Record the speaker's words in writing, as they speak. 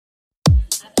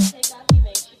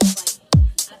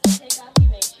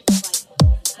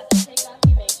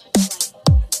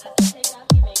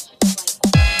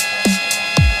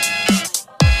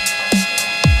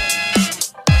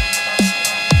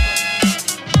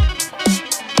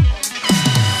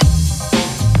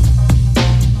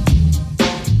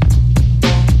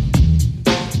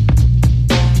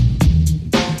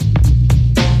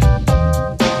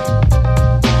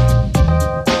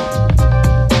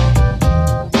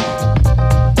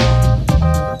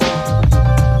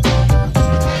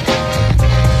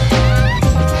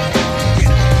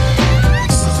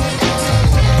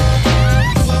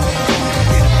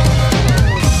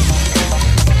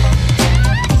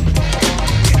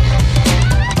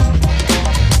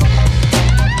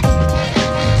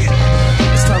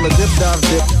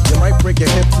you're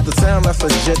hip to the sound, that's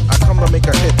legit. I come to make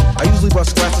a hit. I usually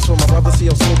bust scratches for my brother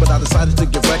CL Smooth, but I decided to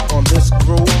get wrecked on this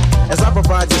groove. As I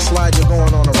provide your slide, you're going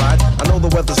on a ride. I know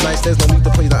the weather's nice, there's no need to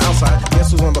play the outside.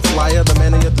 Guess who's on the flyer? The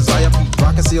man of your desire. Pete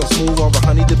Rock and CL Smooth, all the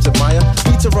honey dips admire.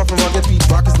 Beats are rough and rugged, Pete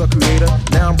Rock is the creator.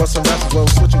 Now I'm busting raps as well,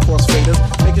 switching cross faders.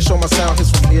 Making sure my sound hits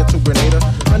from here to Grenada.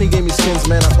 Honey gave me skins,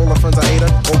 man, I told her friends I ate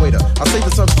her. Oh waiter, I'll save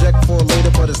the subject for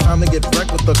later, but it's time to get wrecked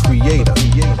with the creator.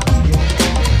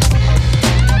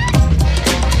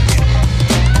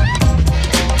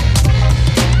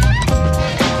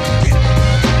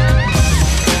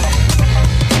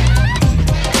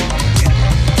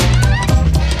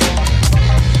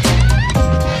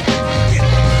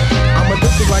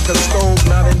 Like a stove,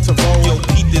 not into roll. Yo,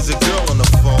 Pete, there's a girl on the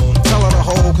phone. Tell her to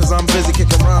hold, cause I'm busy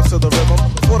kicking rhymes to the rhythm.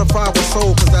 4 to 5 with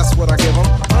soul, cause that's what I give them.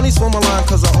 Honey swim a line,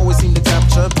 cause I always seem to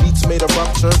capture. Beats made a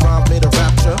rupture, rhymes made a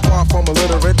rapture. Far from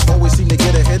illiterate, always seem to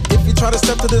get a hit. If you try to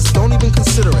step to this, don't even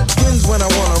consider it. Skins when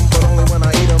I want them, but only when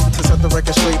I eat them. To set the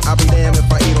record straight, I'll be damned if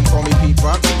I eat them. Call me Pete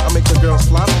Rock, I make the girls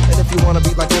flop. And if you wanna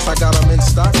beat like this, I got them in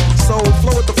stock. So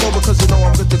flow with the flow, because you know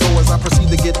I'm good to go as I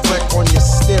proceed to get wrecked on your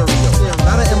stereo.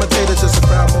 Not an imitator, just a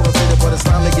crowd motivator, but it's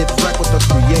time to get wrecked with the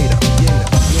creator.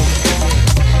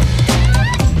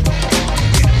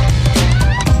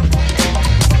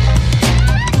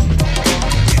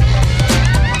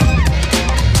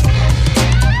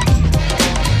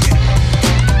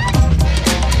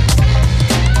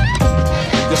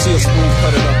 You'll see a Smooth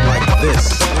cut it up like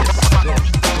this.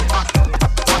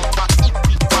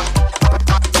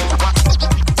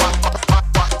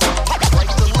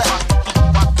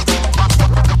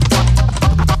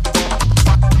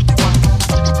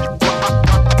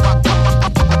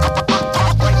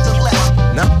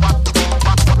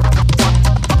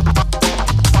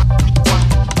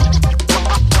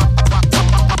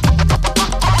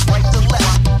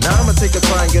 Take a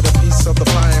try and get a piece of the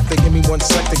pie. If they give me 1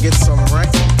 sec to get some right.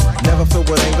 Never filled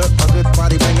with anger, a good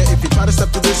body banger. If you try to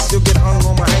step to this, you'll get hung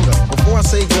on my hanger. Before I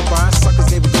say goodbye, suckers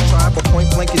gave a good try, but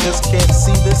point blank, you just can't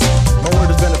see this. My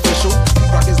word is beneficial. Pete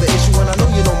Rock is the issue, and I know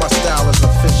you know my style is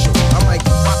official. I'm like.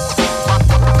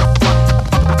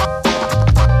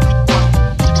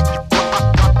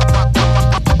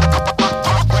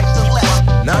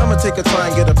 Now I'ma take a try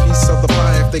and get a piece of the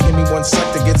pie. If they give me 1 sec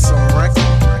to get some right.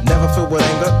 Never filled with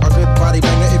anger, a good body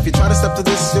banger. If you try to step to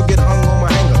this, you'll get hung on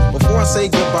my hanger. Before I say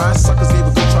goodbye, suckers gave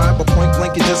a good try, but point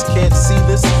blank, you just can't see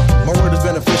this. My word is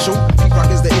beneficial. Pete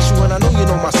Rock is the issue, and I know you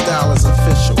know my style is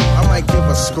official. I might give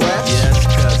a scratch,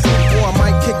 or I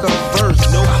might kick a verse.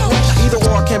 No question. Either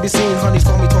or can be seen. Honeys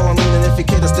call me tall and lean, and if you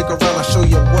care to stick around, I'll show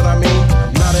you what I mean.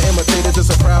 Not an imitator,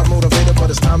 just a proud motivator, but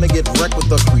it's time to get wrecked with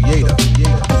the creator.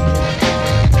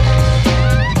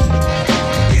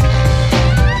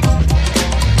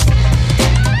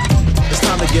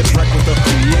 To get wrecked with the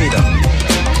creator.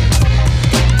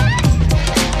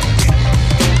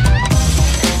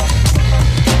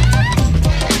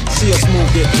 CL Smooth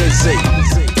get busy.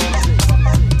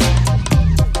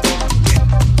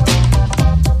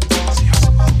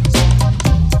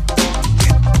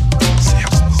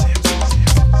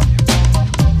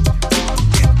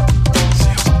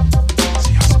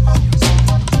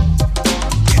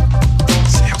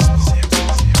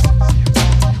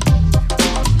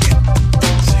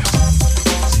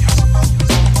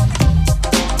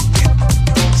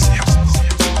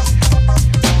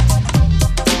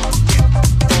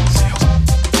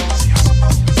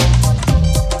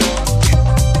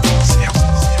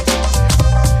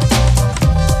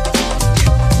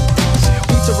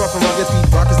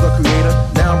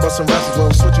 Some raps as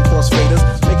well, switching cross faders,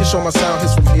 making sure my sound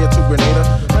hits from here to Grenada.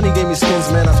 Honey gave me skins,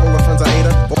 man, I told her friends I ate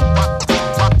her.